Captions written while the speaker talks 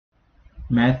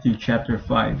Matthew chapter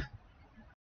 5.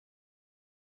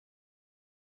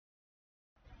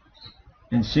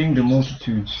 And seeing the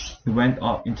multitudes, he went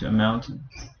up into a mountain.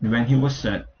 And when he was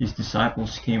set, his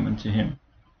disciples came unto him.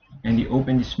 And he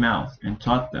opened his mouth, and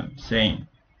taught them, saying,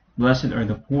 Blessed are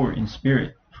the poor in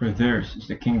spirit, for theirs is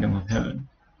the kingdom of heaven.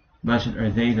 Blessed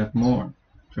are they that mourn,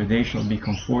 for they shall be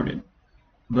comforted.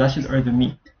 Blessed are the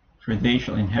meek, for they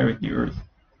shall inherit the earth.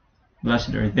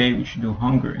 Blessed are they which do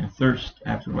hunger and thirst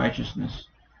after righteousness,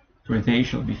 for they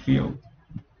shall be filled.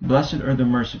 Blessed are the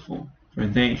merciful, for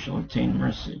they shall obtain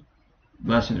mercy.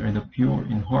 Blessed are the pure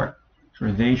in heart,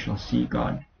 for they shall see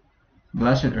God.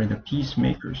 Blessed are the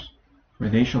peacemakers, for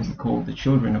they shall be called the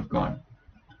children of God.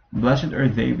 Blessed are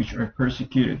they which are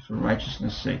persecuted for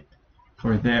righteousness' sake,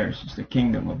 for theirs is the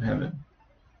kingdom of heaven.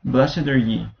 Blessed are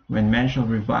ye, when men shall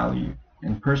revile you,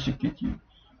 and persecute you,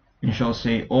 and shall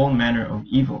say all manner of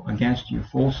evil against you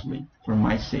falsely, for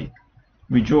my sake.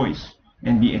 Rejoice,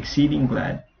 and be exceeding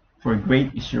glad, for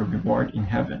great is your reward in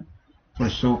heaven. For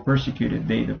so persecuted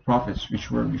they the prophets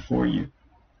which were before you.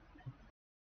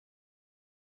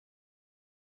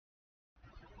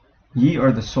 Ye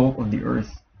are the salt of the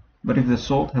earth. But if the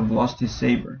salt have lost his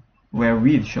savour,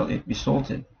 wherewith shall it be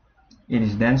salted? It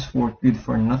is thenceforth good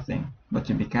for nothing, but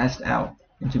to be cast out,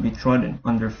 and to be trodden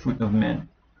under foot of men.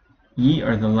 Ye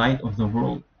are the light of the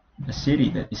world. A city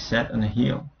that is set on a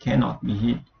hill cannot be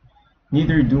hid.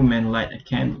 Neither do men light a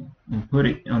candle, and put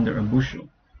it under a bushel,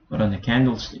 but on a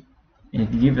candlestick, and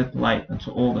it giveth light unto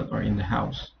all that are in the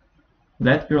house.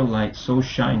 Let your light so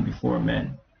shine before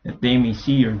men, that they may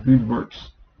see your good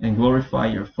works, and glorify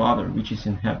your Father which is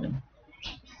in heaven.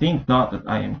 Think not that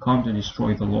I am come to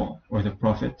destroy the law, or the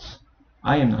prophets.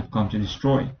 I am not come to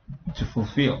destroy, but to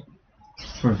fulfill.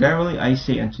 For verily I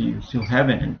say unto you, till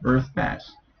heaven and earth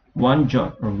pass, one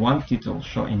jot or one tittle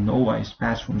shall in no wise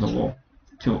pass from the law,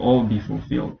 till all be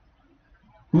fulfilled.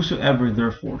 Whosoever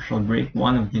therefore shall break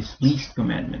one of these least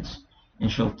commandments,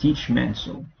 and shall teach men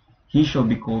so, he shall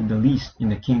be called the least in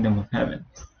the kingdom of heaven.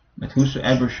 But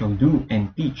whosoever shall do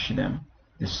and teach them,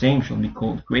 the same shall be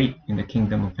called great in the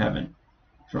kingdom of heaven.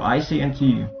 For I say unto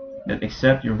you, that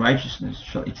except your righteousness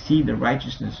shall exceed the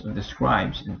righteousness of the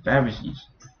scribes and Pharisees,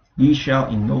 ye shall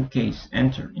in no case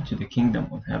enter into the kingdom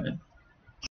of heaven.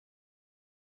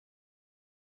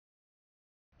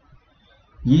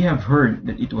 Ye have heard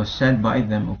that it was said by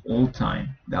them of old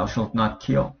time, Thou shalt not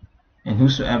kill, and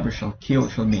whosoever shall kill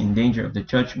shall be in danger of the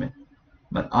judgment.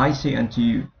 But I say unto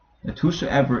you, that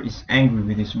whosoever is angry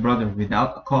with his brother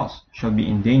without a cause shall be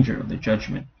in danger of the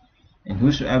judgment. And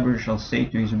whosoever shall say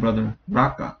to his brother,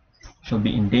 Raca, shall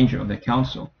be in danger of the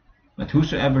council. But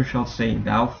whosoever shall say,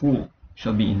 Thou fool,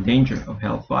 shall be in danger of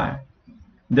hell fire.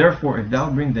 Therefore if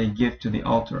thou bring thy gift to the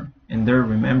altar, and there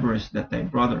rememberest that thy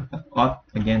brother hath aught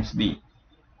against thee,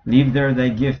 leave there thy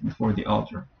gift before the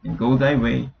altar, and go thy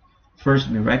way.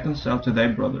 First be reconciled to thy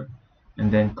brother,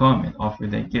 and then come and offer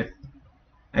thy gift.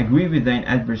 Agree with thine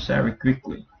adversary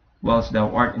quickly, whilst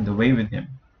thou art in the way with him,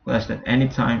 lest at any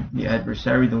time the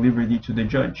adversary deliver thee to the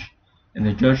judge, and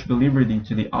the judge deliver thee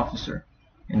to the officer,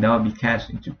 and thou be cast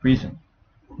into prison.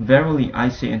 Verily I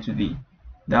say unto thee,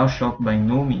 thou shalt by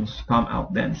no means come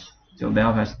out thence, till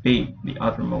thou hast paid the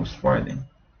uttermost farthing.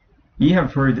 Ye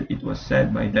have heard that it was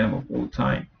said by them of old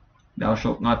time, Thou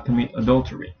shalt not commit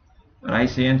adultery. But I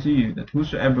say unto you, that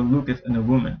whosoever looketh on a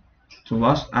woman, to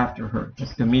lust after her,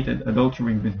 hath committed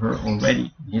adultery with her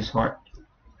already in his heart.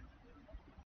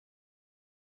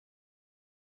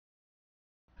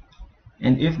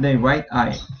 And if thy right eye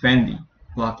offend thee,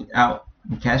 pluck it out,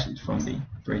 and cast it from thee.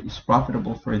 For it is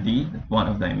profitable for thee that one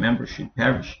of thy members should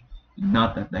perish, and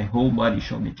not that thy whole body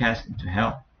shall be cast into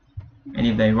hell. And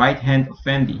if thy right hand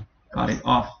offend thee, cut it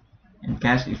off, and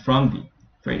cast it from thee.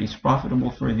 For it is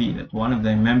profitable for thee that one of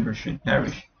thy members should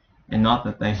perish, and not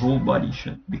that thy whole body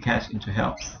should be cast into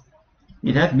hell.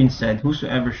 It hath been said,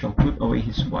 Whosoever shall put away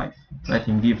his wife, let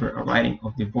him give her a writing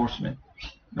of divorcement.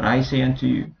 But I say unto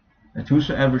you, that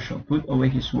whosoever shall put away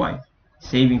his wife,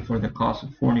 saving for the cause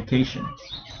of fornication,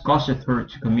 causeth her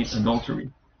to commit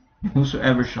adultery. And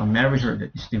whosoever shall marry her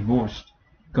that is divorced,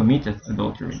 committeth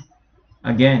adultery.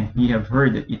 Again, ye have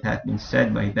heard that it hath been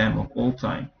said by them of old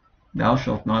time, Thou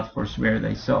shalt not forswear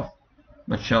thyself,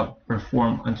 but shalt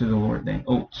perform unto the Lord thine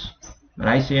oaths. But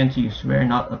I say unto you, swear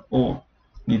not at all,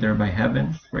 neither by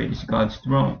heaven, for it is God's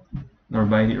throne, nor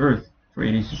by the earth, for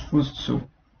it is his footstool,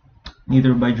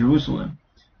 neither by Jerusalem,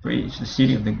 for it is the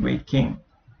city of the great King.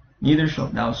 Neither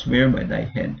shalt thou swear by thy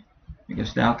head,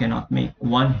 because thou cannot make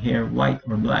one hair white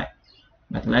or black.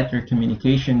 But let your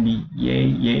communication be yea,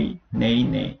 yea, nay,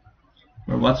 nay.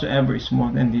 For whatsoever is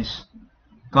more than this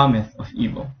cometh of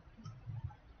evil.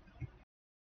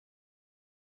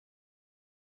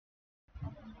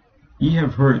 Ye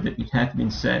have heard that it hath been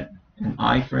said, An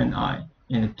eye for an eye,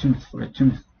 and a tooth for a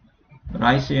tooth. But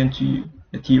I say unto you,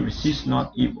 that ye resist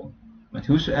not evil. But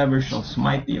whosoever shall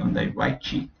smite thee on thy right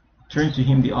cheek, turn to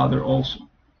him the other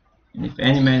also. And if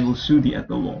any man will sue thee at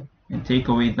the law, and take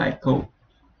away thy coat,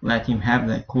 let him have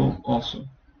thy cloak also.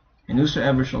 And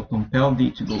whosoever shall compel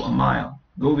thee to go a mile,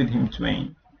 go with him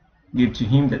twain. Give to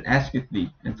him that asketh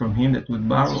thee, and from him that would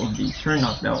borrow of thee turn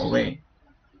not thou away.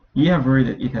 Ye have heard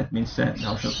that it hath been said,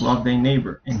 Thou shalt love thy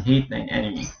neighbor, and hate thine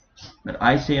enemy. But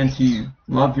I say unto you,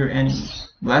 Love your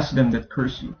enemies, bless them that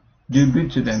curse you, do good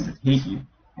to them that hate you,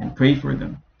 and pray for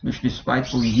them, which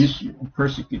despitefully use you and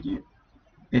persecute you,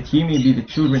 that ye may be the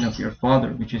children of your Father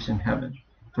which is in heaven.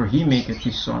 For he maketh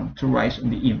his sun to rise on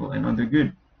the evil and on the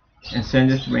good, and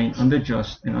sendeth rain on the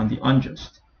just and on the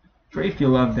unjust. For if ye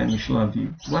love them which love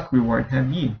you, what reward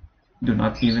have ye? Do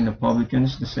not even the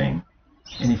publicans the same?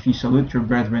 And if ye salute your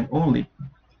brethren only,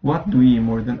 what do ye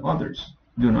more than others?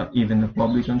 Do not even the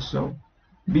publicans so?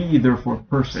 Be ye therefore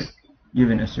perfect,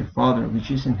 even as your Father which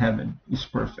is in heaven is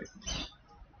perfect.